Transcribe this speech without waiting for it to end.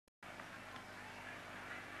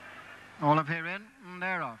All appear in, and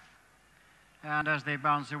they're off. And as they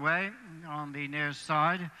bounce away on the near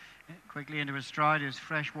side, quickly into his stride is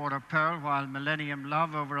Freshwater Pearl, while Millennium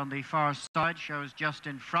Love over on the far side shows just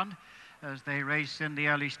in front as they race in the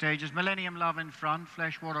early stages. Millennium Love in front,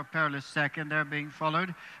 Freshwater Pearl is second. They're being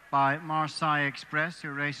followed by Marseille Express,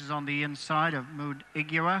 who races on the inside of Mood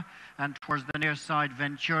Igua, and towards the near side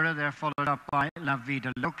Ventura. They're followed up by La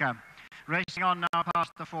Vida Loca. Racing on now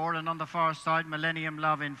past the four, and on the far side, Millennium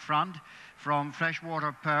Love in front from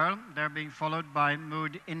Freshwater Pearl. They're being followed by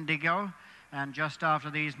Mood Indigo, and just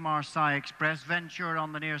after these, Marseille Express. Venture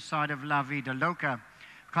on the near side of La Vida Loca.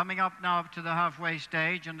 Coming up now to the halfway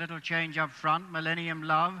stage, and little change up front. Millennium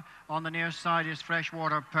Love on the near side is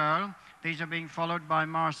Freshwater Pearl. These are being followed by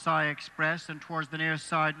Marseille Express, and towards the near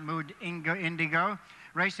side, Mood Indigo.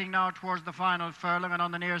 Racing now towards the final furlong, and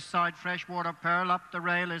on the near side, Freshwater Pearl. Up the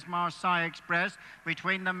rail is Marseille Express,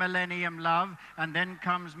 between the Millennium Love, and then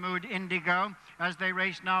comes Mood Indigo. As they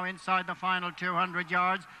race now inside the final 200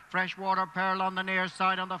 yards, Freshwater Pearl on the near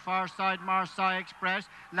side, on the far side, Marseille Express.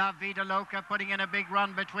 La Vida Loca putting in a big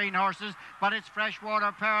run between horses, but it's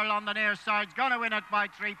Freshwater Pearl on the near side. It's going to win it by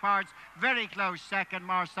 3 parts. Very close second,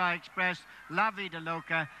 Marseille Express, La Vida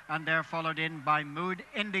Loca, and they're followed in by Mood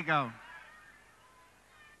Indigo.